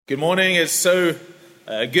Good morning. It's so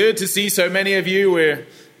good to see so many of you. We're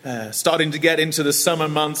starting to get into the summer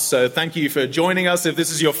months, so thank you for joining us. If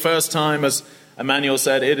this is your first time, as Emmanuel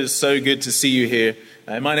said, it is so good to see you here.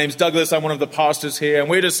 My name's Douglas. I'm one of the pastors here, and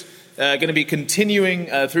we're just going to be continuing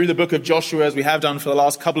through the book of Joshua as we have done for the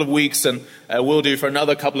last couple of weeks, and we'll do for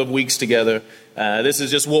another couple of weeks together. This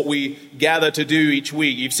is just what we gather to do each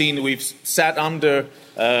week. You've seen we've sat under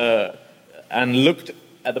and looked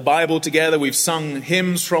at the Bible together. We've sung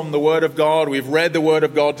hymns from the Word of God. We've read the Word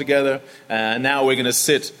of God together. And now we're going to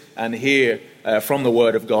sit and hear from the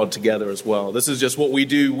Word of God together as well. This is just what we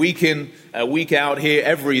do week in, week out here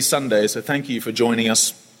every Sunday. So thank you for joining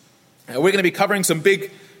us. We're going to be covering some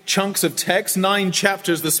big chunks of text, 9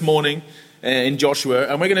 chapters this morning in Joshua.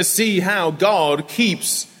 And we're going to see how God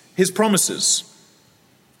keeps his promises.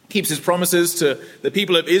 Keeps his promises to the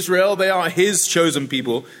people of Israel. They are his chosen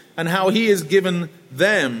people. And how he has given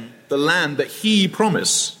them the land that he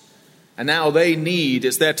promised. And now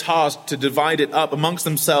it's their task to divide it up amongst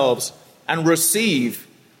themselves and receive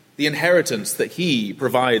the inheritance that he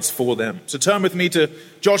provides for them. So turn with me to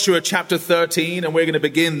Joshua chapter 13, and we're going to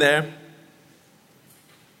begin there.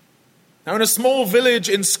 Now, in a small village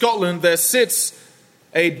in Scotland, there sits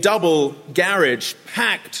a double garage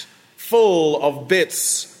packed full of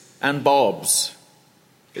bits and bobs.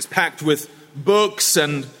 It's packed with books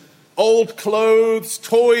and old clothes,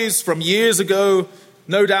 toys from years ago,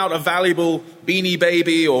 no doubt a valuable Beanie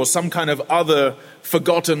Baby or some kind of other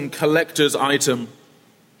forgotten collector's item.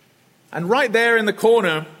 And right there in the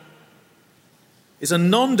corner is a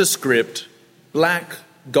nondescript black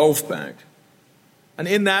golf bag. And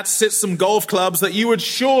in that sits some golf clubs that you would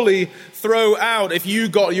surely throw out if you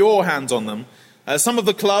got your hands on them. Some of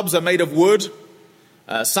the clubs are made of wood.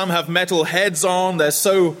 Some have metal heads on. They're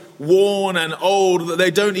so worn and old that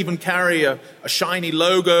they don't even carry a shiny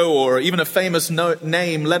logo or even a famous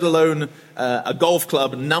name, let alone a golf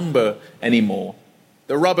club number anymore.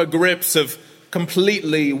 The rubber grips have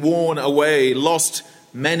completely worn away, lost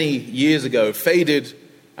many years ago, faded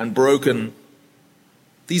and broken.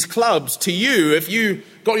 These clubs, to you, if you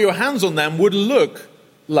got your hands on them, would look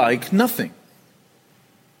like nothing.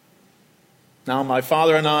 Now, my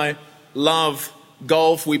father and I love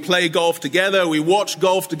golf. We play golf together. We watch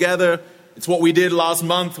golf together. It's what we did last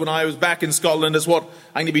month when I was back in Scotland. It's what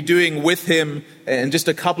I'm going to be doing with him in just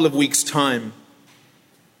a couple of weeks' time.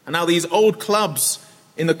 And now these old clubs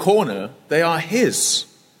in the corner, they are his.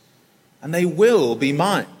 And they will be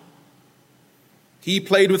mine. He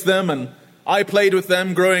played with them and I played with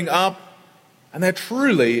them growing up. And they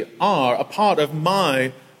truly are a part of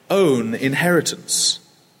my own inheritance.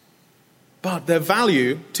 But their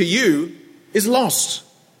value to you is lost.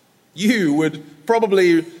 You would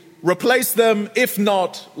probably replace them, if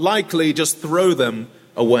not likely just throw them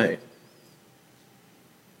away.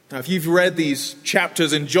 Now, if you've read these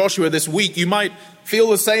chapters in Joshua this week, you might feel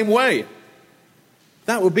the same way.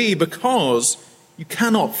 That would be because you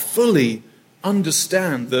cannot fully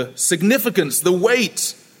understand the significance, the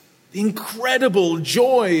weight, the incredible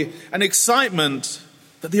joy and excitement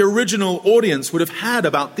that the original audience would have had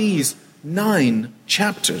about these 9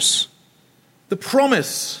 chapters. The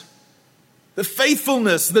promise, the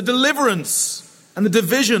faithfulness, the deliverance, and the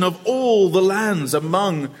division of all the lands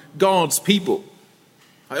among God's people.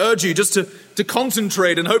 I urge you just to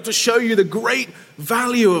concentrate and hope to show you the great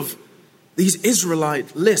value of these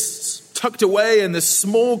Israelite lists tucked away in this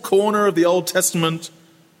small corner of the Old Testament.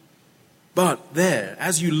 But there,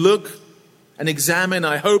 as you look and examine,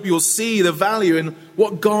 I hope you'll see the value in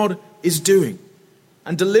what God is doing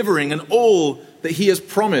and delivering and all that he has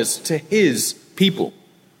promised to his people.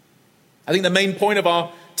 I think the main point of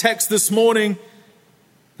our text this morning,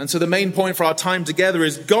 and so the main point for our time together,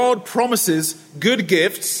 is God promises good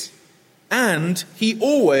gifts and he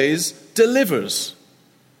always delivers.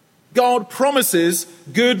 God promises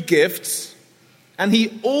good gifts and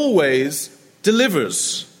he always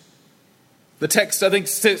delivers. The text, I think,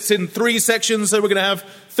 sits in 3 sections, so we're going to have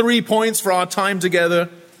 3 points for our time together.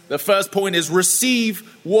 The first point is receive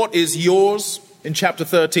what is yours in chapter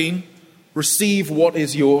 13. Receive what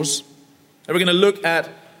is yours. And we're going to look at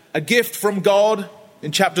a gift from God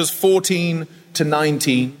in chapters 14 to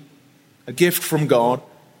 19. A gift from God.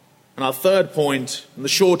 And our third point, and the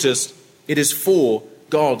shortest, it is for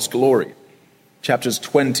God's glory. Chapters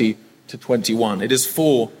 20 to 21. It is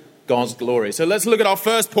for God's glory. So let's look at our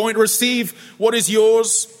first point. Receive what is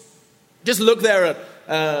yours. Just look there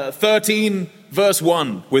at 13 verse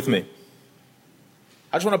 1 with me.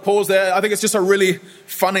 I just want to pause there. I think it's just a really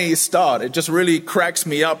funny start. It just really cracks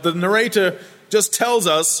me up. The narrator just tells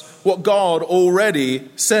us what God already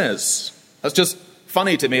says. That's just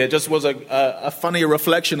funny to me. It just was a funny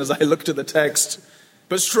reflection as I looked at the text.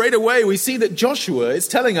 But straight away we see that Joshua is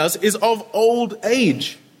telling us is of old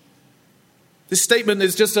age. This statement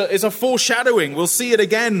is just a foreshadowing. We'll see it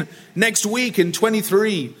again next week in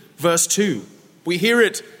 23 verse 2. We hear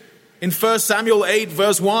it in 1 Samuel 8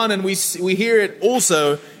 verse 1, and we hear it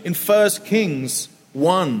also in 1 Kings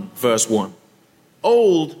 1 verse 1.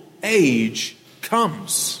 Old age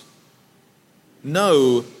comes.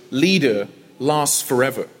 No leader lasts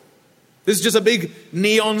forever. This is just a big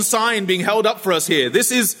neon sign being held up for us here.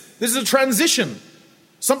 This is a transition.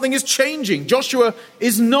 Something is changing. Joshua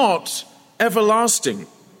is not everlasting.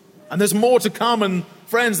 And there's more to come, and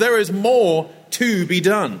friends, there is more to be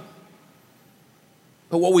done.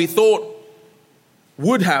 But what we thought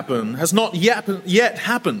would happen has not yet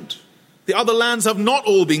happened. The other lands have not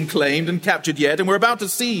all been claimed and captured yet, and we're about to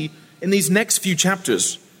see in these next few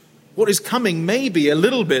chapters what is coming may be a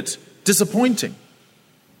little bit disappointing.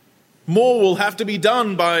 More will have to be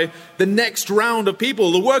done by the next round of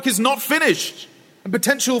people. The work is not finished, and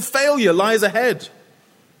potential failure lies ahead.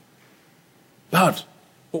 But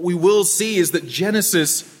what we will see is that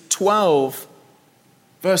Genesis 12,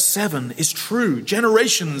 verse 7 is true,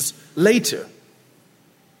 generations later.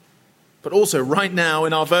 But also right now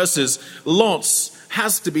in our verses, lots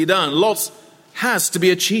has to be done. Lots has to be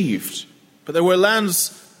achieved. But there were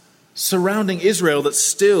lands surrounding Israel that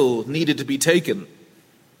still needed to be taken.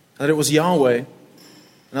 And it was Yahweh.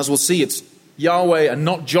 And as we'll see, it's Yahweh and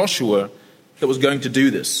not Joshua that was going to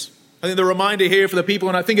do this. I think the reminder here for the people,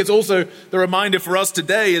 and I think it's also the reminder for us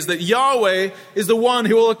today, is that Yahweh is the one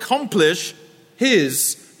who will accomplish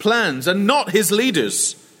his plans and not his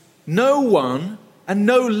leaders. No one and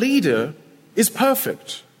no leader is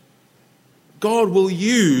perfect. God will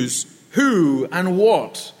use who and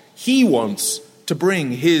what he wants to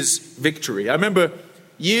bring his victory. I remember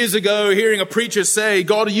years ago hearing a preacher say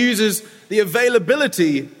God uses the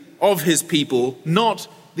availability of his people, not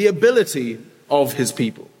the ability of his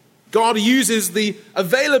people. God uses the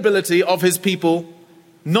availability of his people,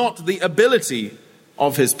 not the ability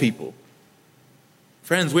of his people.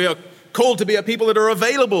 Friends, we are called to be a people that are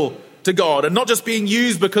available to God and not just being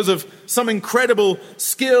used because of some incredible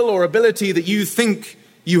skill or ability that you think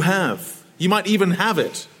you have. You might even have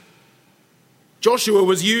it. Joshua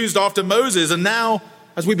was used after Moses, and now,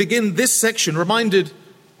 as we begin this section, reminded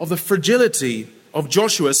of the fragility of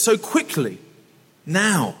Joshua so quickly,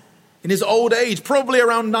 now, in his old age, probably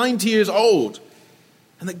around 90 years old,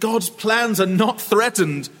 and that God's plans are not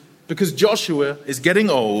threatened because Joshua is getting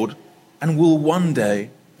old and will one day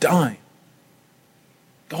die.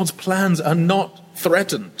 God's plans are not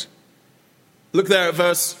threatened. Look there at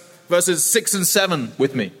verses 6 and 7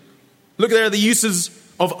 with me. Look there at the uses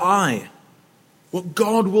of I. What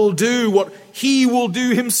God will do, what he will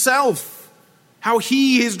do himself, how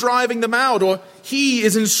he is driving them out, or he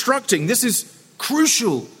is instructing. This is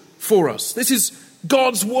crucial for us. This is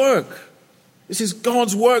God's work. This is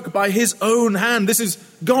God's work by his own hand. This is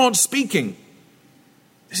God speaking.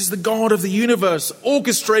 This is the God of the universe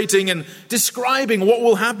orchestrating and describing what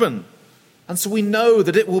will happen. And so we know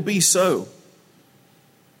that it will be so.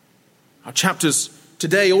 Our chapters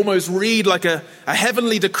today almost read like a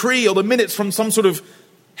heavenly decree or the minutes from some sort of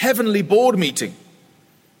heavenly board meeting.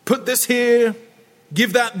 Put this here,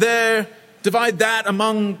 give that there, divide that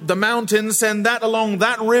among the mountains, send that along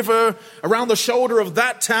that river, around the shoulder of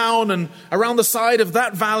that town, and around the side of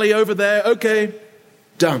that valley over there. Okay,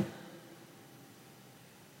 done.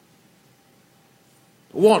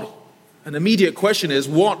 What? An immediate question is,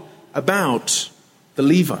 what about the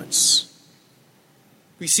Levites?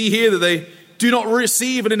 We see here that they do not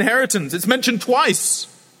receive an inheritance. It's mentioned twice.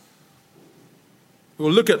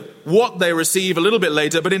 We'll look at what they receive a little bit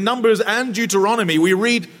later, but in Numbers and Deuteronomy, we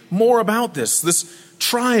read more about this. This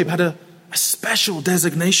tribe had a special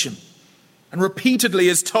designation, and repeatedly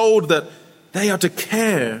is told that they are to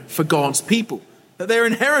care for God's people, that their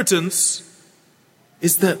inheritance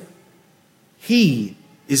is that he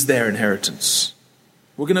is their inheritance.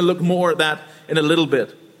 We're going to look more at that in a little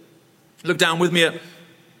bit. Look down with me at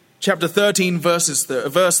chapter 13, verse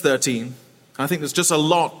 13. I think there's just a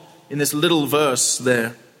lot in this little verse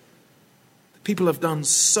there. The people have done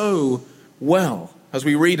so well, as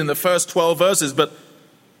we read in the first 12 verses, but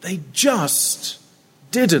they just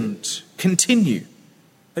didn't continue.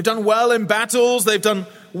 They've done well in battles, they've done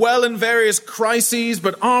well in various crises,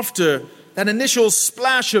 but after that initial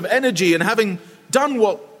splash of energy and having done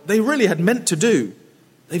what they really had meant to do,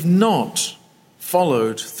 they've not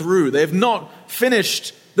followed through. They have not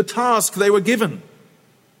finished the task they were given.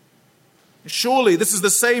 Surely this is the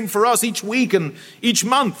same for us each week and each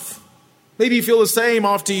month. Maybe you feel the same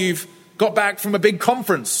after you've got back from a big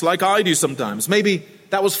conference like I do sometimes. Maybe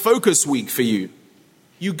that was focus week for you.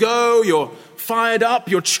 You go, you're fired up,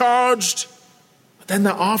 you're charged, but then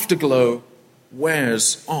the afterglow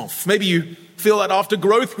wears off. Maybe you feel that after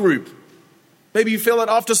growth group. Maybe you feel that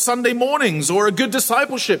after Sunday mornings or a good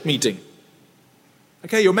discipleship meeting.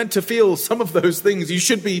 Okay, you're meant to feel some of those things. You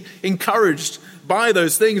should be encouraged by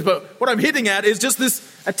those things. But what I'm hitting at is just this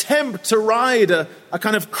attempt to ride a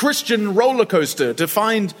kind of Christian roller coaster, to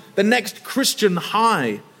find the next Christian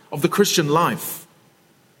high of the Christian life.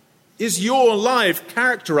 Is your life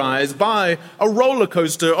characterized by a roller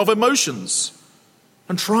coaster of emotions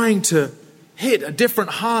and trying to hit a different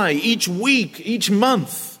high each week, each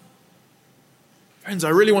month? Friends, I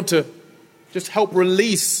really want to just help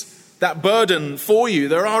release that burden for you.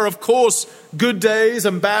 There are, of course, good days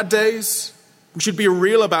and bad days. We should be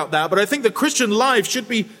real about that. But I think the Christian life should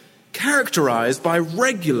be characterized by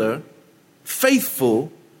regular,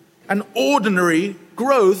 faithful, and ordinary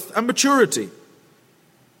growth and maturity.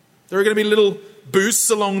 There are going to be little boosts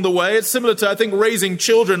along the way. It's similar to, I think, raising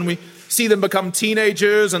children. We see them become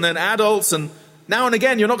teenagers and then adults. And now and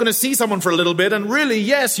again, you're not going to see someone for a little bit. And really,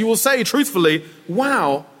 yes, you will say truthfully,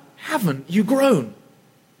 wow, haven't you grown?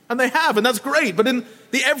 And they have, and that's great. But in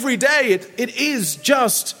the everyday, it is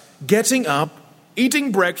just getting up,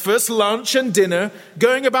 eating breakfast, lunch, and dinner,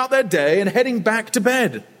 going about their day and heading back to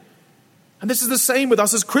bed. And this is the same with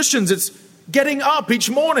us as Christians. It's getting up each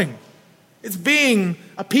morning. It's being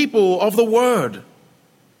a people of the Word,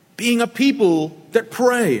 being a people that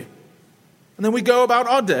pray. And then we go about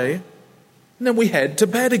our day, and then we head to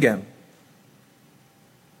bed again.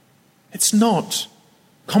 It's not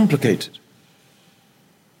complicated.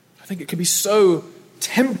 I think it can be so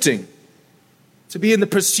tempting to be in the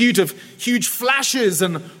pursuit of huge flashes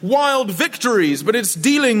and wild victories, but it's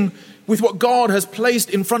dealing with what God has placed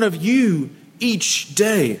in front of you each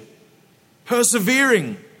day,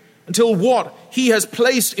 persevering until what He has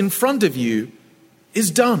placed in front of you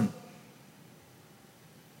is done.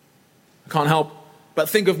 I can't help but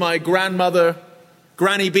think of my grandmother,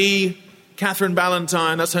 Granny B, Catherine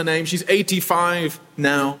Ballantyne, that's her name. She's 85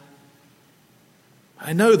 now.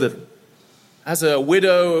 I know that as a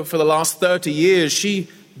widow for the last 30 years, she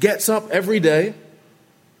gets up every day.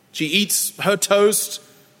 She eats her toast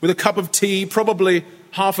with a cup of tea, probably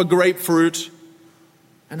half a grapefruit.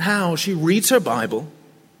 And how she reads her Bible.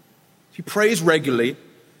 She prays regularly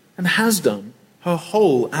and has done her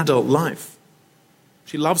whole adult life.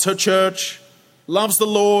 She loves her church, loves the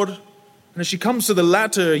Lord. And as she comes to the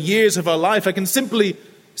latter years of her life, I can simply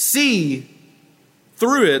see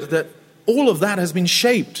through it that all of that has been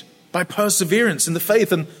shaped by perseverance in the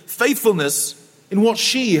faith and faithfulness in what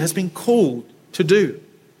she has been called to do.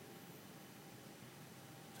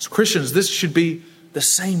 As Christians, this should be the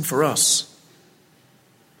same for us.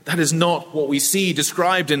 That is not what we see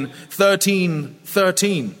described in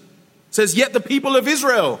 13:13. It says, yet the people of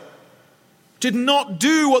Israel did not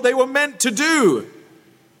do what they were meant to do.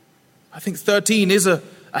 I think 13 is a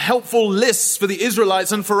helpful list for the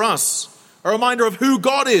Israelites and for us. A reminder of who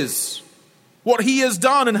God is, what He has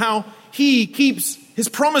done, and how He keeps His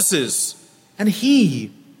promises, and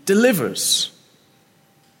He delivers.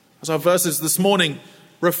 As our verses this morning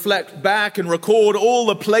reflect back and record all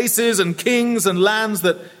the places and kings and lands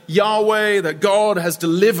that Yahweh, that God has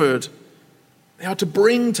delivered, they are to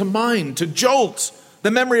bring to mind, to jolt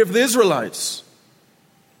the memory of the Israelites.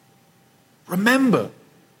 Remember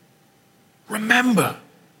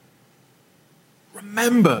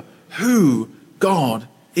who God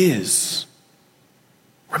is.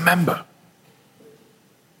 Remember.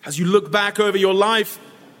 As you look back over your life,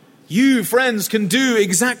 you, friends, can do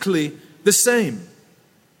exactly the same.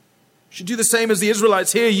 You should do the same as the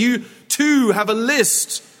Israelites here. You too have a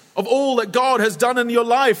list of all that God has done in your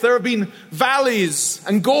life. There have been valleys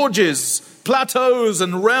and gorges, plateaus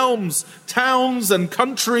and realms, towns and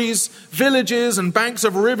countries, villages and banks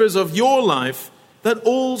of rivers of your life that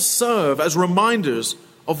all serve as reminders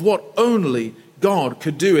of what only God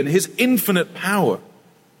could do in His infinite power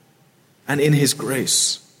and in His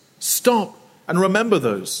grace. Stop and remember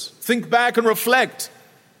those. Think back and reflect.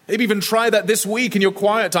 Maybe even try that this week in your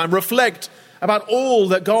quiet time. Reflect about all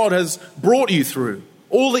that God has brought you through,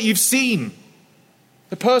 all that you've seen,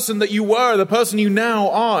 the person that you were, the person you now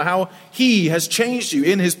are, how He has changed you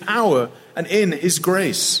in His power and in His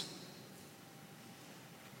grace.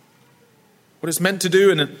 What it's meant to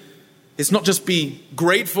do, and it's not just be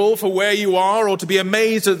grateful for where you are or to be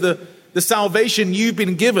amazed at the salvation you've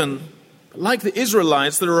been given, but like the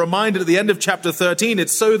Israelites that are reminded at the end of chapter 13,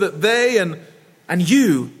 it's so that they and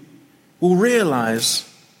you will realize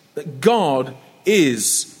that God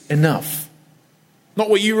is enough. Not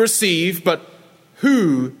what you receive, but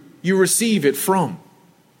who you receive it from.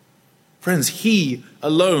 Friends, he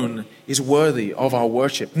alone is worthy of our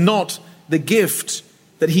worship, not the gift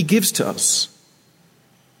that he gives to us.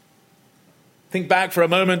 Think back for a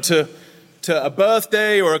moment to a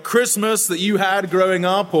birthday or a Christmas that you had growing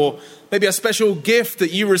up, or maybe a special gift that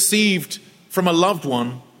you received from a loved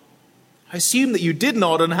one. I assume that you did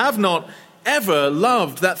not and have not ever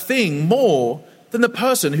loved that thing more than the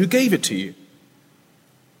person who gave it to you.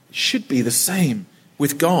 It should be the same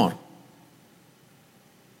with God.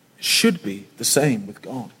 It should be the same with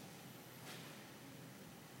God.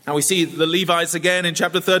 Now we see the Levites again in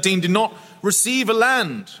chapter 13 do not receive a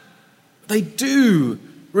land. They do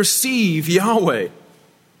receive Yahweh,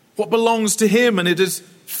 what belongs to him, and it is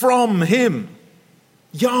from him.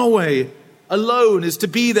 Yahweh alone is to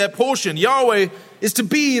be their portion. Yahweh is to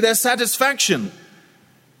be their satisfaction.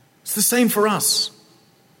 It's the same for us.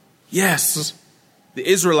 Yes, the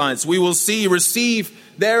Israelites, we will see, receive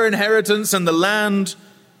their inheritance and the land,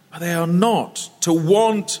 but they are not to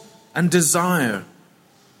want and desire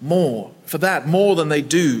more than they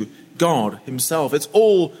do God himself. It's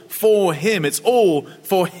all for him. It's all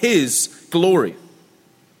for his glory.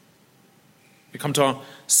 We come to our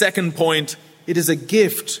second point. It is a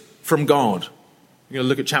gift from God. We're going to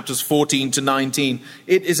look at chapters 14 to 19.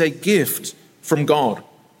 It is a gift from God.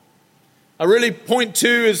 Now really, point 2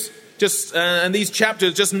 is just, and these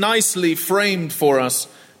chapters just nicely framed for us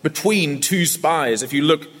between two spies. If you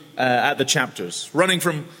look at the chapters, running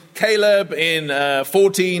from Caleb in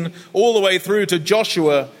 14 all the way through to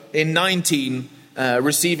Joshua in 19,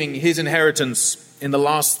 receiving his inheritance in the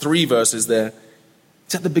last 3 verses there.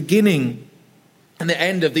 It's at the beginning and the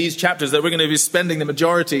end of these chapters that we're going to be spending the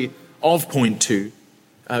majority of point 2,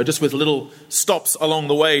 just with little stops along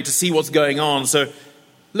the way to see what's going on. So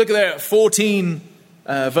look there at 14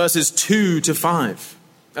 verses 2 to 5,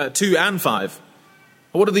 2 and 5.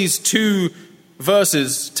 What do these 2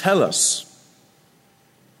 verses tell us?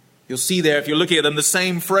 You'll see there, if you're looking at them, the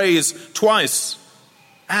same phrase twice.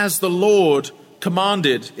 As the Lord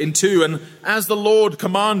commanded in 2 and as the Lord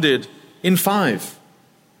commanded in 5.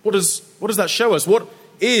 What does that show us? What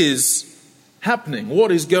is happening?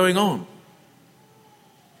 What is going on?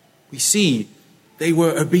 We see they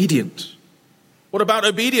were obedient. What about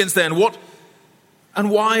obedience then? What and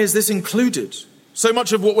why is this included? So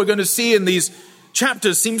much of what we're going to see in these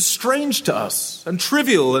chapters seems strange to us and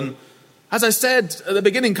trivial, and as I said at the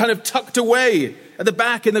beginning, kind of tucked away at the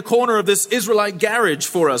back in the corner of this Israelite garage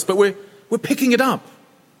for us. But we're picking it up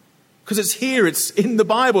because it's here. It's in the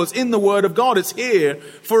Bible. It's in the Word of God. It's here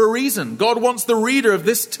for a reason. God wants the reader of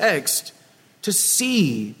this text to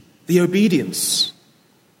see the obedience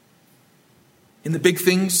in the big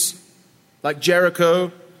things like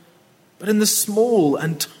Jericho, but in the small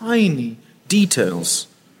and tiny details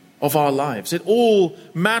of our lives. It all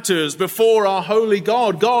matters before our holy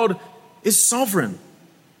God. God is sovereign.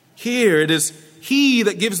 Here it is he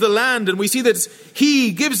that gives the land, and we see that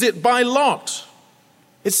he gives it by lot.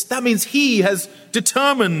 That means he has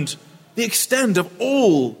determined the extent of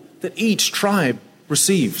all that each tribe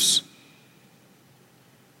receives.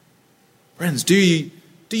 Friends, do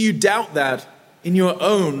you doubt that in your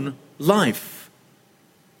own life?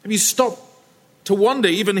 Have you stopped to wonder,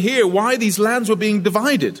 even here, why these lands were being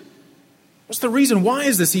divided? What's the reason? Why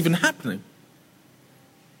is this even happening?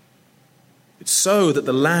 It's so that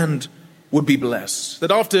the land would be blessed.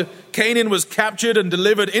 That after Canaan was captured and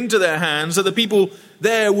delivered into their hands, that the people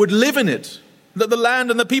there would live in it. That the land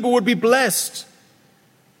and the people would be blessed.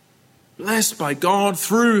 Blessed by God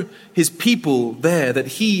through his people there that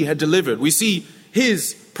he had delivered. We see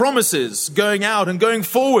his promises going out and going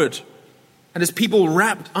forward, and his people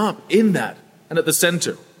wrapped up in that and at the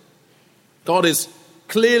center. God is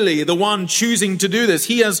clearly the one choosing to do this.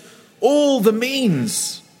 He has all the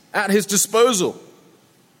means at his disposal.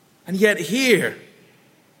 And yet here,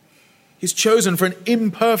 he's chosen for an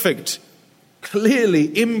imperfect,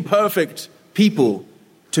 clearly imperfect people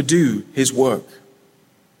to do his work.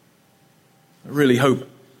 I really hope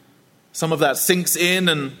some of that sinks in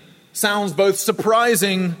and sounds both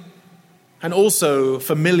surprising and also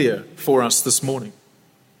familiar for us this morning.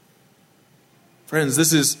 Friends,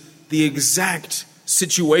 this is the exact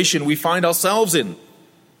situation we find ourselves in.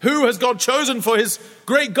 Who has God chosen for his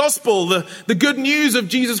great gospel, the good news of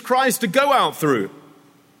Jesus Christ to go out through?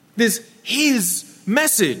 It is his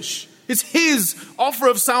message. It's his offer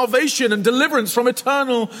of salvation and deliverance from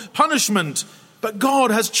eternal punishment. But God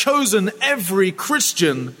has chosen every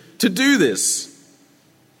Christian to do this.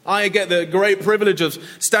 I get the great privilege of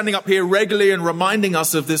standing up here regularly and reminding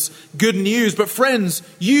us of this good news. But friends,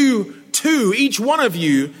 you too, each one of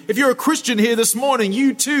you, if you're a Christian here this morning,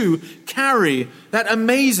 you too carry that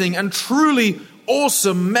amazing and truly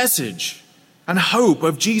awesome message and hope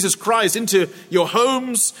of Jesus Christ into your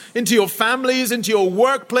homes, into your families, into your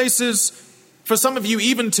workplaces, for some of you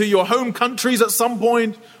even to your home countries at some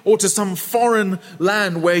point, or to some foreign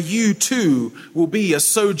land where you too will be a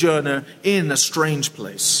sojourner in a strange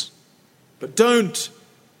place. But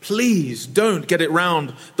please don't get it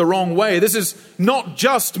round the wrong way. This is not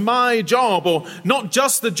just my job, or not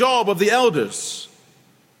just the job of the elders.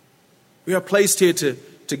 We are placed here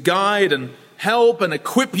to guide and help and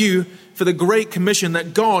equip you for the great commission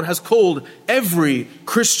that God has called every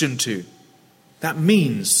Christian to. That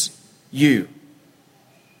means you.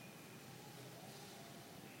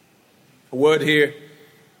 A word here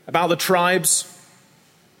about the tribes.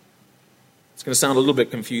 It's going to sound a little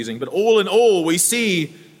bit confusing, but all in all, we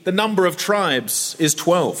see the number of tribes is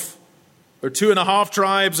 12. There are 2.5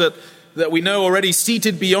 tribes that we know already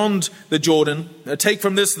seated beyond the Jordan. Take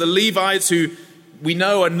from this the Levites, who we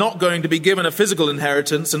know are not going to be given a physical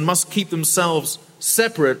inheritance and must keep themselves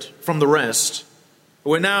separate from the rest.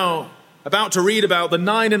 We're now about to read about the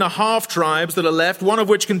 9.5 tribes that are left, one of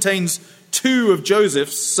which contains 2 of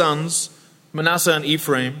Joseph's sons, Manasseh and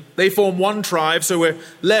Ephraim. They form one tribe, so we're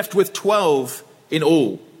left with 12 in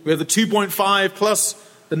all. We have the 2.5 plus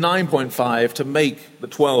the 9.5 to make the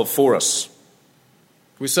 12 for us.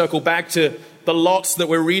 We circle back to the lots that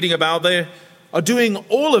we're reading about. They are doing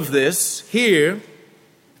all of this here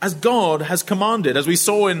as God has commanded, as we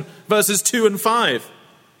saw in verses 2 and 5.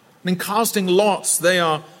 And in casting lots, they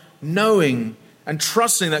are knowing and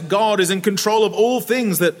trusting that God is in control of all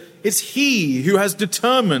things, that it's He who has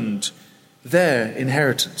determined their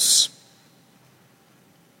inheritance.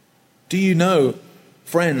 Do you know,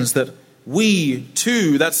 friends, that we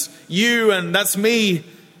too, that's you and that's me,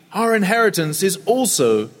 our inheritance is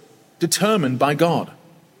also determined by God?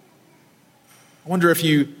 I wonder if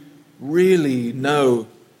you really know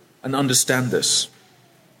and understand this.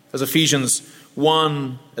 As Ephesians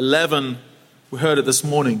 1:11, we heard it this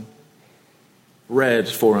morning, read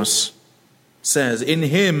for us, says, "In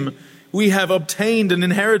Him we have obtained an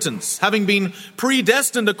inheritance, having been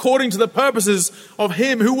predestined according to the purposes of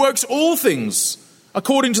Him who works all things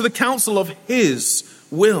according to the counsel of His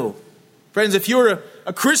will." Friends, if you're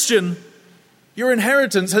a Christian, your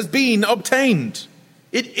inheritance has been obtained.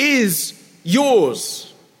 It is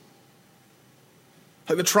yours.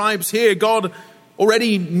 Like the tribes here, God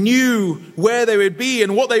already knew where they would be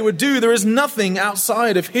and what they would do. There is nothing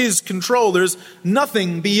outside of His control. There is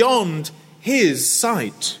nothing beyond His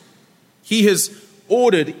sight. He has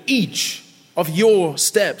ordered each of your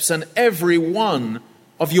steps and every one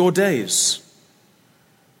of your days.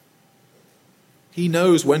 He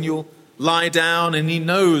knows when you'll lie down and He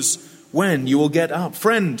knows when you will get up.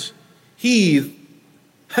 Friend, He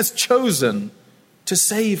has chosen to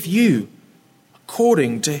save you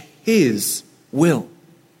according to His will.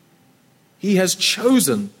 He has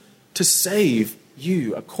chosen to save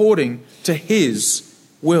you according to His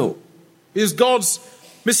will. It is God's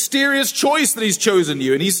mysterious choice that He's chosen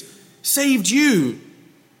you and He's saved you.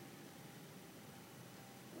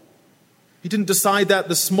 He didn't decide that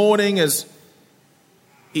this morning as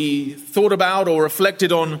He thought about or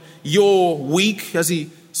reflected on your week, as He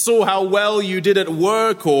saw how well you did at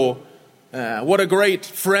work, or what a great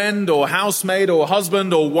friend or housemate or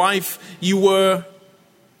husband or wife you were.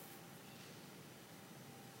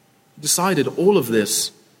 He decided all of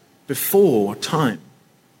this before time,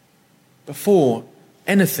 before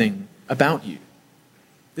anything about you.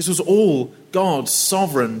 This was all God's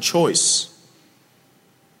sovereign choice.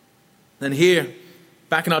 Then here,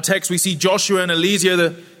 back in our text, we see Joshua and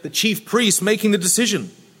Eleazar, the chief priests, making the decision.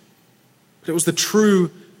 But it was the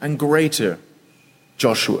true and greater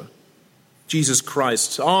Joshua, Jesus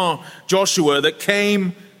Christ, our Joshua, that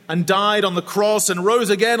came and died on the cross and rose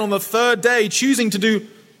again on the third day, choosing to do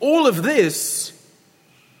all of this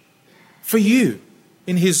for you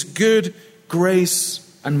in His good grace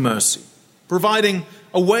and mercy, providing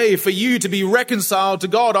a way for you to be reconciled to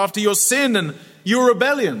God after your sin and your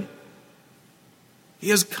rebellion. He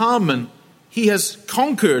has come and He has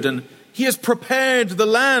conquered and He has prepared the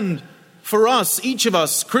land for us, each of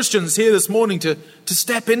us Christians here this morning, to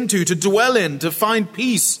step into, to dwell in, to find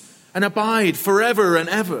peace and abide forever and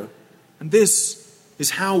ever. And this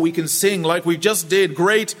is how we can sing like we just did,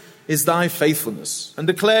 "Great is Thy faithfulness," and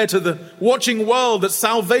declare to the watching world that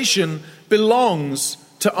salvation belongs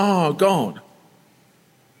to our God.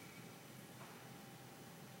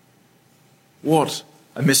 What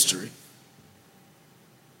a mystery.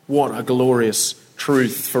 What a glorious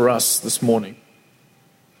truth for us this morning.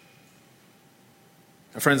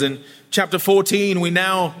 Friends, in chapter 14, we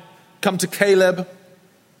now come to Caleb.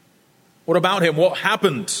 What about him? What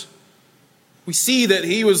happened? We see that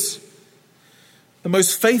he was the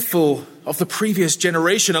most faithful of the previous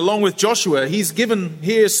generation, along with Joshua. He's given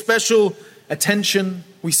here special attention.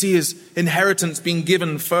 We see his inheritance being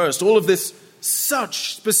given first. All of this,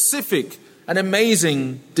 such specific and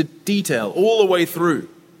amazing detail all the way through.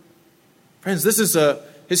 Friends, this is a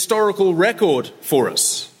historical record for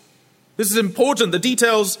us. This is important. The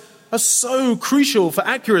details are so crucial for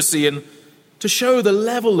accuracy and to show the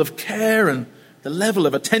level of care and the level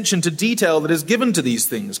of attention to detail that is given to these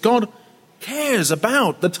things. God cares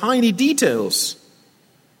about the tiny details.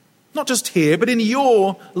 Not just here, but in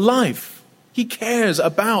your life. He cares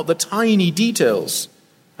about the tiny details.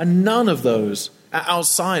 And none of those are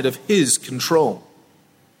outside of his control.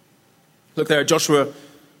 Look there at Joshua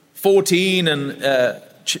 14 and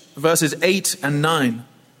verses 8 and 9.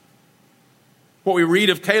 What we read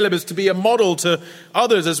of Caleb is to be a model to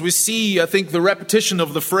others as we see, I think, the repetition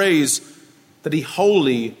of the phrase that he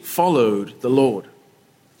wholly followed the Lord.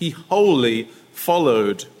 He wholly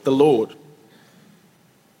followed the Lord.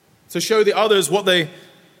 To show the others what they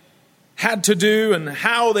had to do and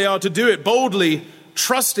how they are to do it, boldly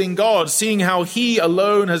trusting God, seeing how he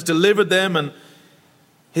alone has delivered them and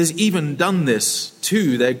has even done this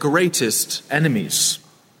to their greatest enemies.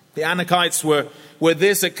 The Anakites were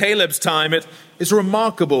this at Caleb's time. It is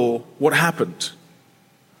remarkable what happened.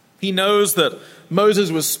 He knows that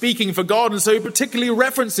Moses was speaking for God, and so he particularly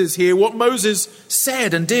references here what Moses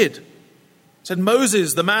said and did. He said,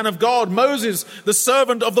 Moses, the man of God, Moses, the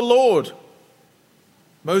servant of the Lord.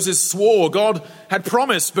 Moses swore. God had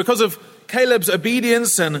promised because of Caleb's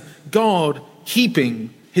obedience and God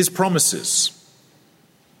keeping his promises.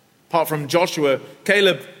 Apart from Joshua,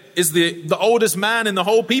 Caleb is the oldest man in the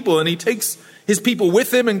whole people, and he takes his people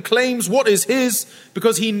with him and claims what is his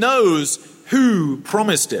because he knows who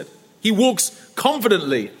promised it. He walks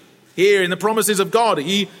confidently here in the promises of God.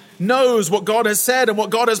 He knows what God has said and what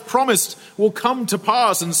God has promised will come to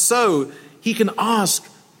pass, and so he can ask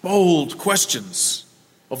bold questions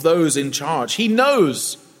of those in charge. He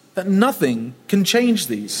knows that nothing can change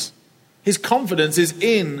these. His confidence is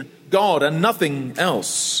in God and nothing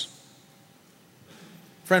else.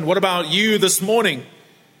 Friend, what about you this morning?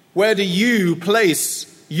 Where do you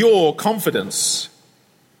place your confidence?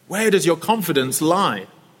 Where does your confidence lie?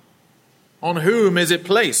 On whom is it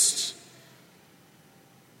placed?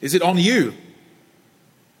 Is it on you?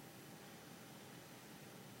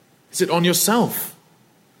 Is it on yourself?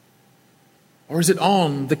 Or is it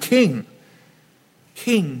on the King?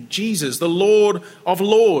 King Jesus, the Lord of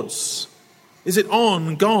Lords. Is it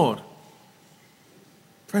on God?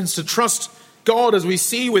 Friends, to trust God, as we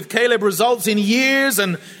see with Caleb, results in years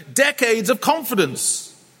and decades of confidence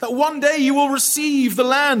that one day you will receive the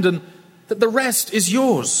land and that the rest is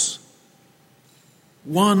yours.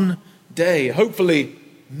 One day, hopefully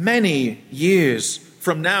many years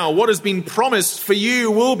from now, what has been promised for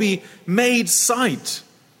you will be made sight.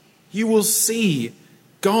 You will see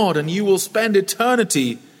God and you will spend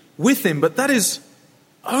eternity with him, but that is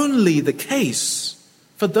only the case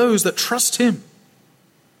for those that trust him.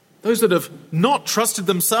 Those that have not trusted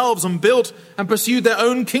themselves and built and pursued their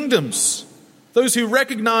own kingdoms. Those who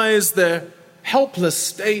recognize their helpless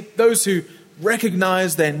state. Those who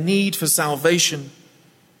recognize their need for salvation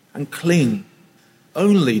and cling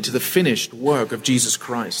only to the finished work of Jesus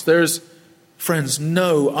Christ. There is, friends,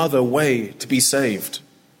 no other way to be saved.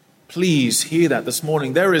 Please hear that this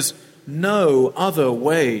morning. There is no other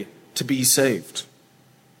way to be saved.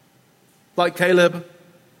 Like Caleb,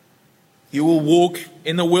 you will walk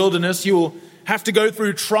in the wilderness. You will have to go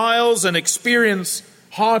through trials and experience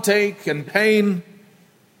heartache and pain.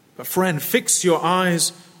 But friend, fix your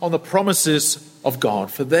eyes on the promises of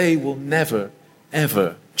God, for they will never,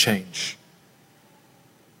 ever change.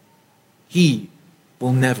 He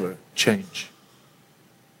will never change.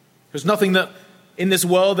 There's nothing that in this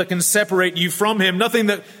world that can separate you from him, nothing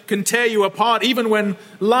that can tear you apart, even when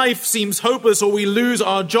life seems hopeless, or we lose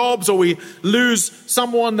our jobs, or we lose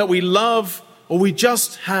someone that we love, or we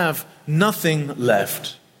just have nothing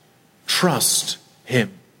left. Trust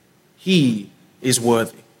him. He is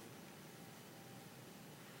worthy.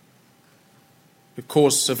 We, of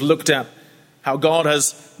course, have looked at how God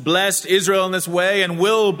has blessed Israel in this way and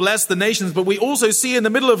will bless the nations, but we also see in the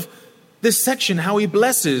middle of this section how he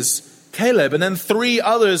blesses Caleb and then three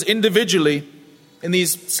others individually in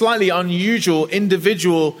these slightly unusual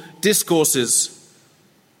individual discourses.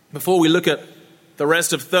 Before we look at the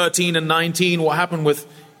rest of 13 and 19, what happened with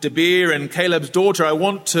Debir and Caleb's daughter, I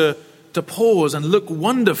want to pause and look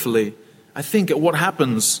wonderfully, I think, at what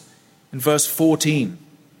happens in verse 14.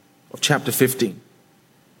 of chapter 15.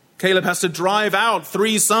 Caleb has to drive out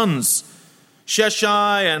 3 sons,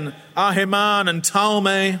 Sheshai and Ahiman and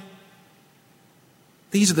Talmai.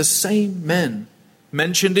 These are the same men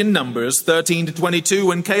mentioned in Numbers 13 to 22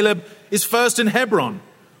 when Caleb is first in Hebron.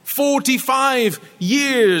 45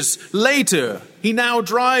 years later, he now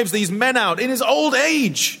drives these men out in his old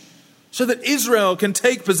age so that Israel can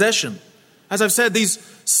take possession. As I've said, these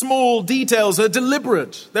small details are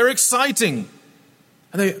deliberate. They're exciting.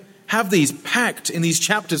 And they have these packed in these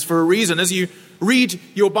chapters for a reason. As you read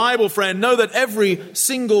your Bible, friend, know that every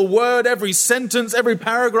single word, every sentence, every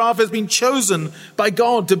paragraph has been chosen by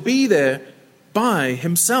God to be there by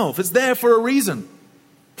himself. It's there for a reason.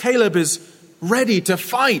 Caleb is ready to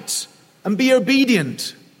fight and be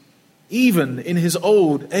obedient, even in his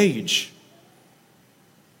old age.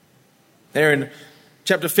 There in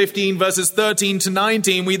chapter 15, verses 13 to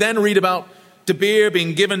 19, we then read about Debir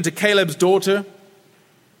being given to Caleb's daughter.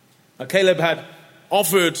 Now, Caleb had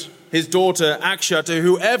offered his daughter Akshah to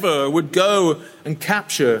whoever would go and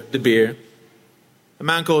capture Debir. A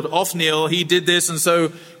man called Othniel, he did this, and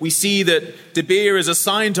so we see that Debir is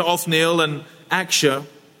assigned to Othniel and Akshah.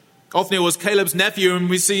 Othniel was Caleb's nephew, and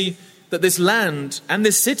we see that this land and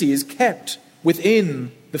this city is kept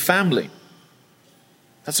within the family.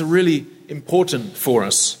 That's a really important for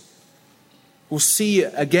us. We'll see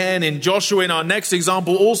again in Joshua in our next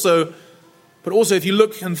example also, but also if you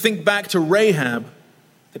look and think back to Rahab,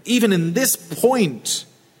 that even in this point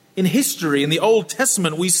in history, in the Old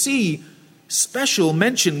Testament, we see special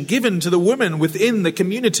mention given to the women within the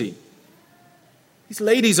community. These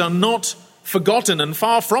ladies are not forgotten, and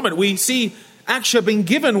far from it. We see Akshah being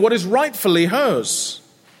given what is rightfully hers.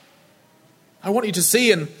 I want you to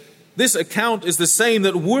see, and this account is the same,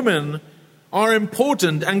 that women are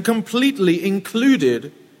important and completely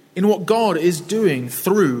included in what God is doing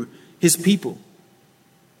through his people.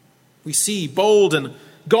 We see bold and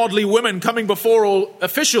godly women coming before all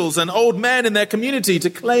officials and old men in their community to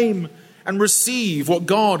claim and receive what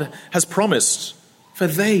God has promised, for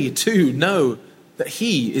they too know that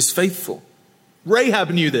he is faithful. Rahab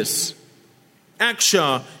knew this.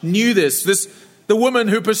 Akshah knew this. The woman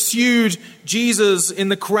who pursued Jesus in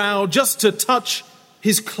the crowd just to touch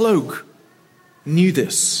his cloak knew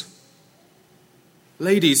this.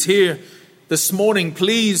 Ladies, here this morning,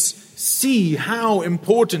 please see how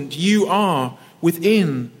important you are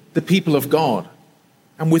within the people of God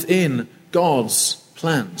and within God's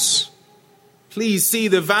plans. Please see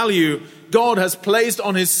the value God has placed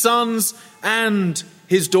on his sons and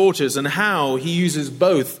his daughters and how he uses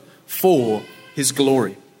both for his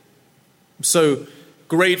glory. I'm so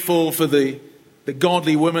grateful for the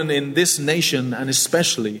godly women in this nation and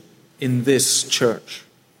especially in this church.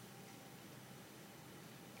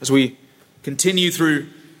 As we continue through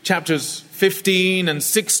chapters 15 and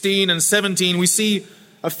 16 and 17, we see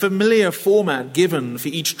a familiar format given for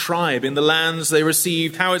each tribe in the lands they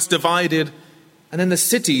received, how it's divided, and then the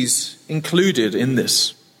cities included in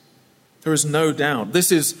this. There is no doubt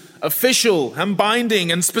this is official and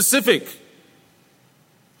binding and specific.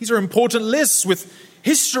 These are important lists with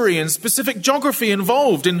history and specific geography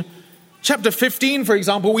involved. In chapter 15, for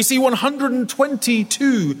example, we see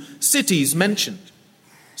 122 cities mentioned.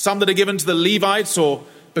 Some that are given to the Levites or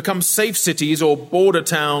become safe cities or border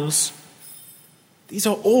towns. These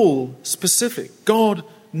are all specific. God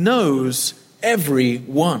knows every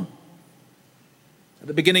one. At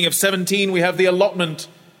the beginning of 17, we have the allotment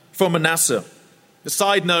for Manasseh. A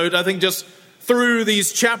side note, I think just through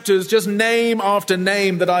these chapters, just name after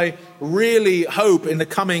name that I really hope in the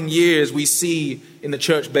coming years we see in the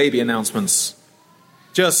church baby announcements.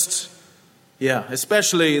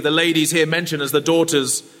 Especially the ladies here mentioned as the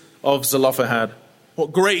daughters of Zelophehad.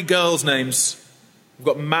 What great girls' names. We've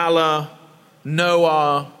got Mahlah,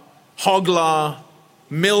 Noah, Hoglah,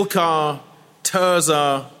 Milcah,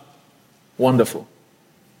 Tirzah. Wonderful.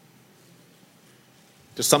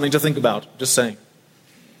 Just something to think about, just saying.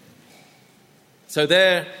 So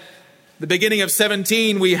there, the beginning of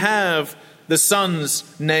 17, we have the sons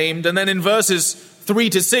named. And then in verses 3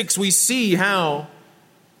 to 6, we see how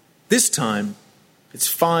this time it's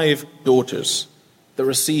 5 daughters that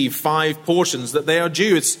receive 5 portions that they are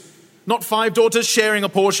due. It's not 5 daughters sharing a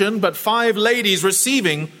portion, but 5 ladies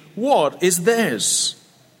receiving what is theirs.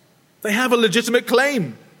 They have a legitimate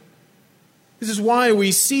claim. This is why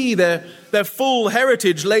we see their full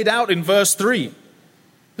heritage laid out in verse 3.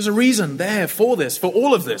 There's a reason there for this, for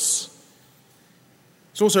all of this.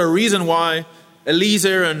 There's also a reason why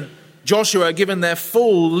Eliezer and Joshua are given their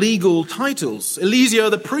full legal titles. Eliezer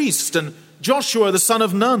the priest and Joshua the son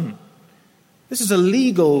of Nun. This is a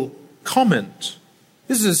legal comment.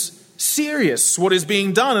 This is serious what is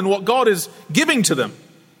being done and what God is giving to them.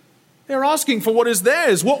 They're asking for what is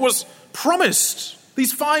theirs, what was promised.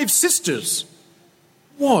 These 5 sisters.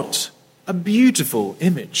 What a beautiful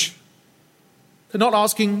image. They're not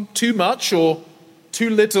asking too much or too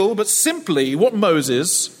little, but simply what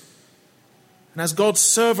Moses, and as God's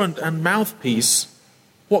servant and mouthpiece,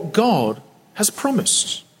 what God has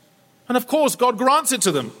promised. And of course, God grants it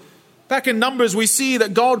to them. Back in Numbers, we see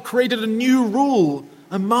that God created a new rule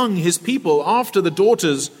among his people after the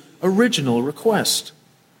daughters' original request.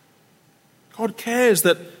 God cares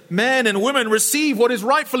that men and women receive what is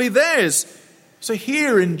rightfully theirs. So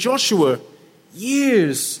here in Joshua,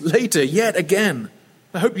 years later, yet again,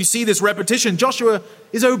 I hope you see this repetition. Joshua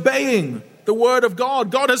is obeying the word of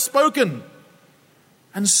God. God has spoken.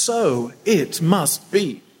 And so it must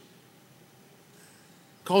be.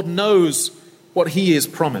 God knows what he has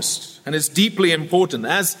promised, and it's deeply important.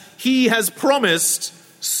 As he has promised,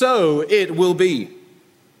 so it will be.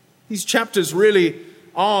 These chapters really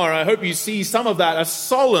are, I hope you see some of that, a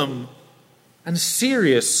solemn and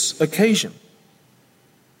serious occasion.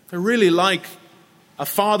 They're really like a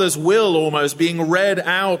father's will almost being read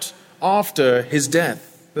out after his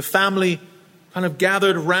death. The family kind of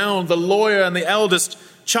gathered round the lawyer and the eldest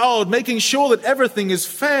child, making sure that everything is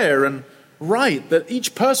fair and right, that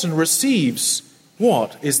each person receives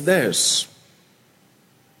what is theirs.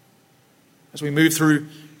 As we move through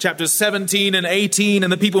chapters 17 and 18,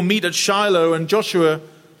 and the people meet at Shiloh, and Joshua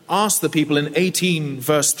asks the people in 18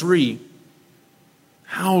 verse 3,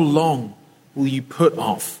 "How long will you put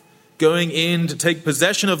off going in to take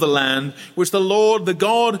possession of the land which the Lord, the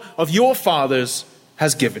God of your fathers,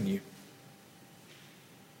 has given you?"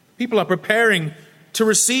 People are preparing to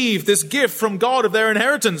receive this gift from God of their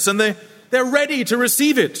inheritance, and they're ready to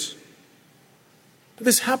receive it. But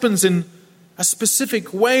this happens in a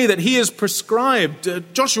specific way that he has prescribed.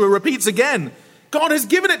 Joshua repeats again, God has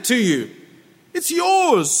given it to you. It's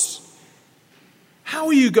yours. How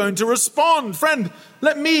are you going to respond? Friend,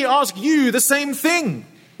 let me ask you the same thing.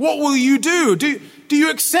 What will you do? Do you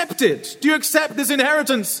accept it? Do you accept this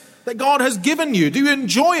inheritance that God has given you? Do you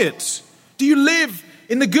enjoy it? Do you live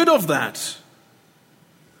in the good of that?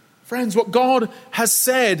 Friends, what God has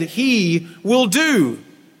said, he will do.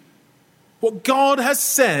 What God has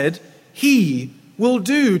said, he will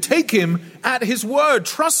do. Take him at his word.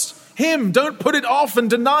 Trust him. Don't put it off and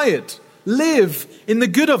deny it. Live in the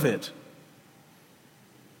good of it.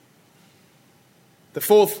 The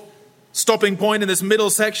 4th stopping point in this middle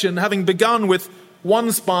section, having begun with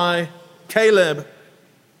one spy, Caleb,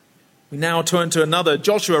 we now turn to another,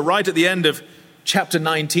 Joshua, right at the end of chapter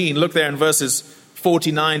 19. Look there in verses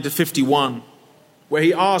 49 to 51, where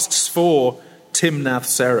he asks for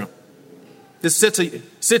Timnath-Serah. This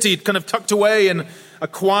city kind of tucked away in a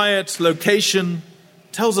quiet location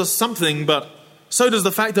tells us something, but so does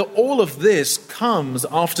the fact that all of this comes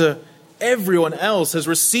after everyone else has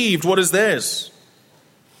received what is theirs.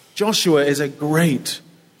 Joshua is a great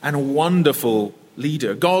and wonderful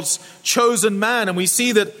leader, God's chosen man, and we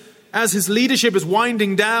see that as his leadership is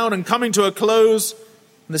winding down and coming to a close,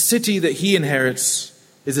 the city that he inherits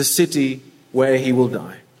is a city where he will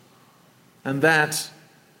die. And that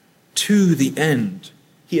to the end,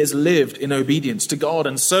 he has lived in obedience to God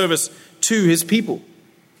and service to his people.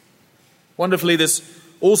 Wonderfully, this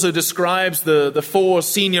also describes the 4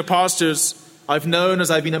 senior pastors I've known as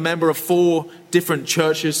I've been a member of 4 different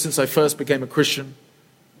churches since I first became a Christian.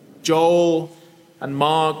 Joel and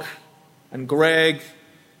Mark and Greg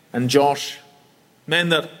and Josh, men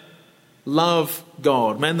that love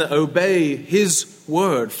God, men that obey his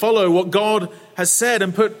word, follow what God has said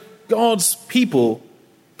and put God's people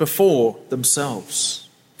before themselves.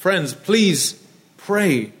 Friends, please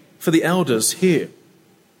pray for the elders here.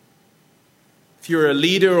 If you're a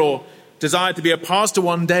leader or desire to be a pastor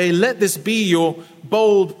one day, let this be your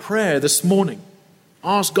bold prayer this morning.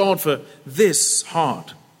 Ask God for this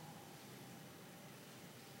heart.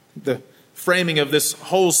 The framing of this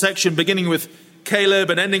whole section, beginning with Caleb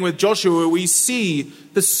and ending with Joshua, we see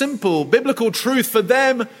the simple biblical truth for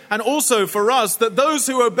them and also for us that those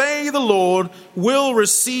who obey the Lord will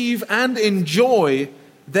receive and enjoy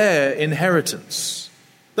their inheritance.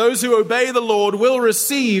 Those who obey the Lord will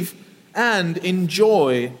receive and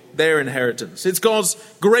enjoy their inheritance. It's God's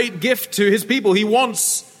great gift to his people. He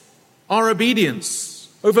wants our obedience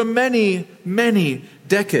over many, many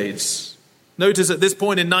decades. Notice at this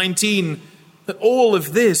point in 19 that all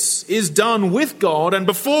of this is done with God and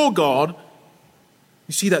before God.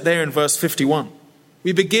 You see that there in verse 51.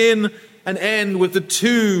 We begin and end with the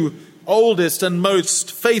 2 oldest and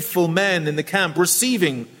most faithful men in the camp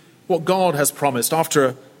receiving what God has promised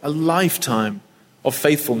after a lifetime of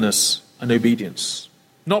faithfulness and obedience.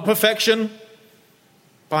 Not perfection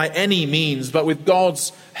by any means, but with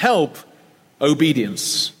God's help,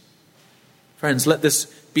 obedience. Friends, let this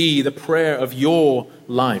be the prayer of your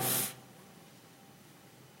life.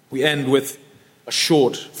 We end with a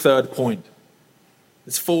short third point.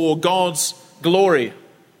 It's for God's glory.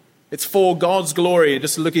 It's for God's glory.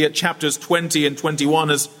 Just looking at chapters 20 and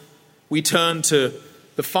 21 as we turn to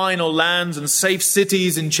the final lands and safe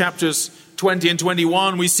cities in chapters 20 and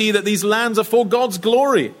 21, we see that these lands are for God's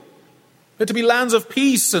glory. They're to be lands of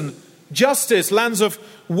peace and justice, lands of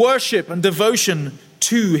worship and devotion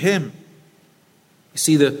to Him. You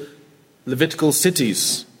see the Levitical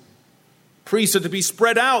cities. Priests are to be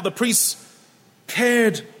spread out. The priests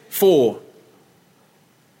cared for.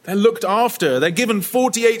 They're looked after. They're given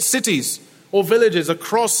 48 cities or villages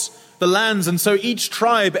across the lands, and so each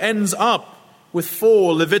tribe ends up with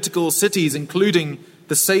 4 Levitical cities, including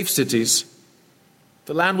the safe cities.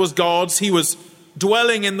 The land was God's. He was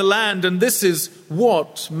dwelling in the land, and this is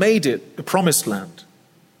what made it the promised land.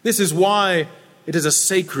 This is why it is a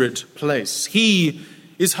sacred place. He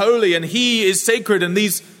is holy and He is sacred, and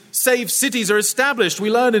these safe cities are established. We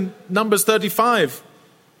learn in Numbers 35,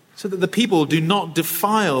 so that the people do not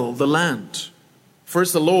defile the land. For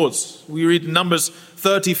it's the Lord's. We read in Numbers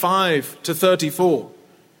 35 to 34.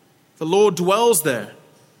 The Lord dwells there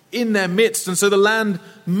in their midst, and so the land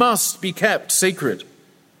must be kept sacred.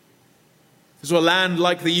 So a land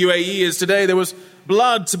like the UAE is today, there was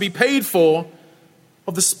blood to be paid for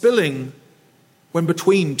of the spilling when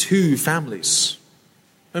between 2 families.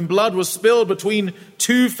 When blood was spilled between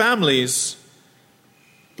 2 families,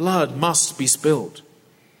 blood must be spilled.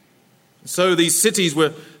 So these cities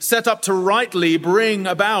were set up to rightly bring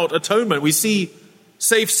about atonement. We see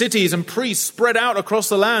safe cities and priests spread out across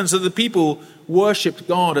the land so that the people worshipped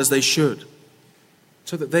God as they should,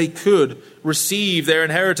 so that they could receive their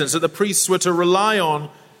inheritance, that the priests were to rely on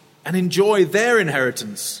and enjoy their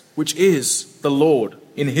inheritance, which is the Lord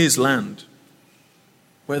in His land.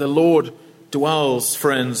 Where the Lord dwells,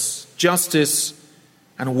 friends, justice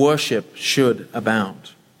and worship should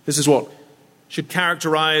abound. This is what should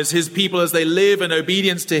characterize His people as they live in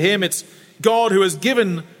obedience to Him. It's God who has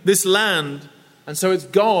given this land, and so it's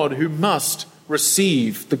God who must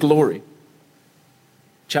receive the glory.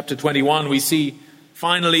 Chapter 21, we see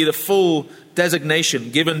finally the full designation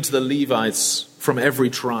given to the Levites from every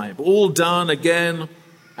tribe, all done again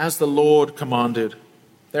as the Lord commanded.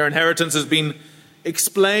 Their inheritance has been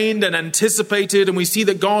explained and anticipated, and we see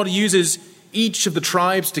that God uses each of the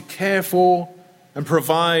tribes to care for and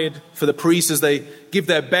provide for the priests as they give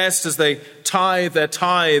their best, as they tithe their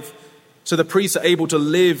tithe, so the priests are able to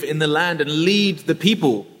live in the land and lead the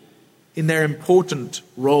people in their important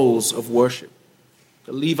roles of worship.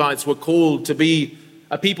 The Levites were called to be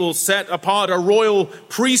a people set apart, a royal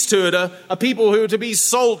priesthood, a people who were to be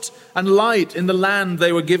salt and light in the land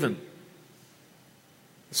they were given.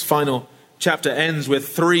 This final chapter ends with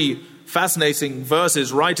 3 fascinating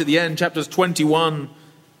verses right at the end, chapters 21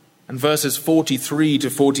 and verses 43 to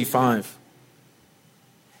 45.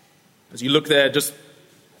 As you look there, just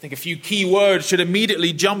I think a few key words should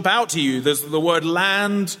immediately jump out to you. There's the word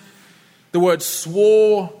land, the word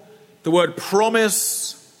swore, the word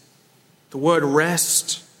promise, the word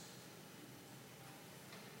rest.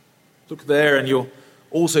 Look there and you'll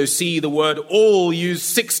also see the word all used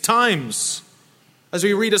 6 times as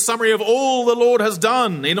we read a summary of all the Lord has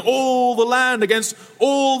done in all the land against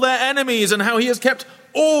all their enemies and how He has kept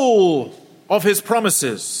all of His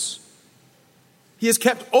promises. He has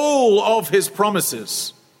kept all of His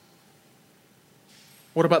promises.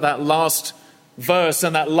 What about that last verse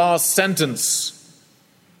and that last sentence?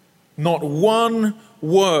 Not one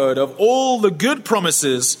word of all the good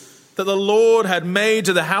promises that the Lord had made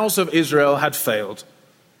to the house of Israel had failed.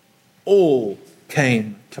 All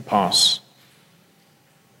came to pass.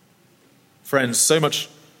 Friends, so much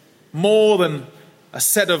more than a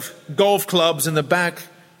set of golf clubs in the back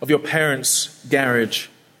of your parents' garage.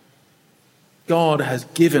 God has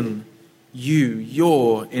given you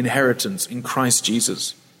your inheritance in Christ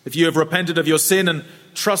Jesus. If you have repented of your sin and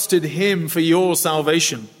trusted Him for your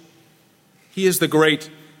salvation, He is the great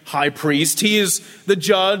high priest. He is the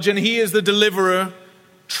judge and He is the deliverer.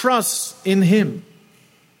 Trust in Him.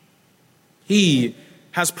 He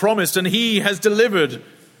has promised and He has delivered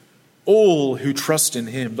all who trust in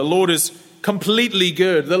Him. The Lord is completely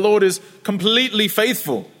good. The Lord is completely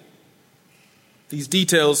faithful. These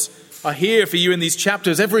details are here for you in these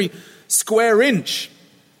chapters. Every square inch,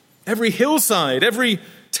 every hillside, every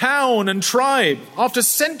town and tribe, after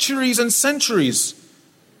centuries and centuries,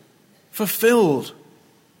 fulfilled.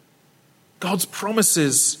 God's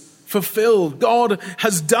promises fulfilled. God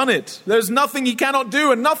has done it. There's nothing he cannot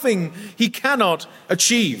do and nothing he cannot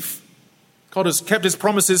achieve. God has kept his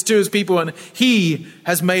promises to his people, and he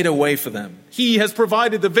has made a way for them. He has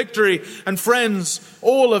provided the victory. And friends,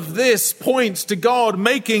 all of this points to God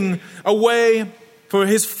making a way for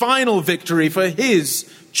his final victory for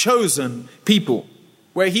his chosen people,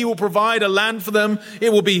 where he will provide a land for them.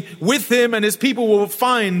 It will be with him, and his people will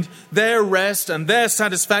find their rest and their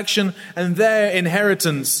satisfaction and their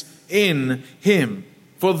inheritance in him.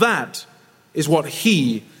 For that is what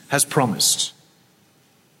he has promised.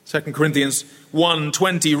 2 Corinthians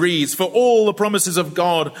 1:20 reads, "For all the promises of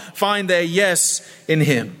God find their yes in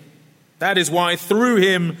him. That is why through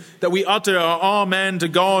him that we utter our amen to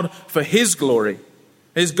God for his glory.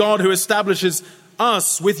 It is God who establishes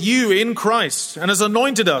us with you in Christ and has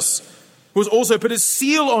anointed us, who has also put his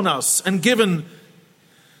seal on us and given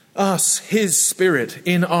us his Spirit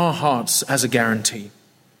in our hearts as a guarantee."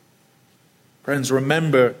 Friends,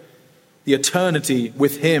 remember the eternity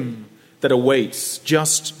with him that awaits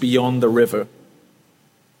just beyond the river,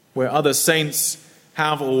 where other saints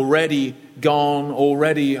have already gone,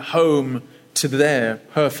 already home to their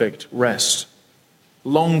perfect rest.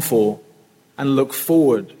 Long for and look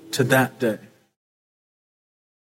forward to that day.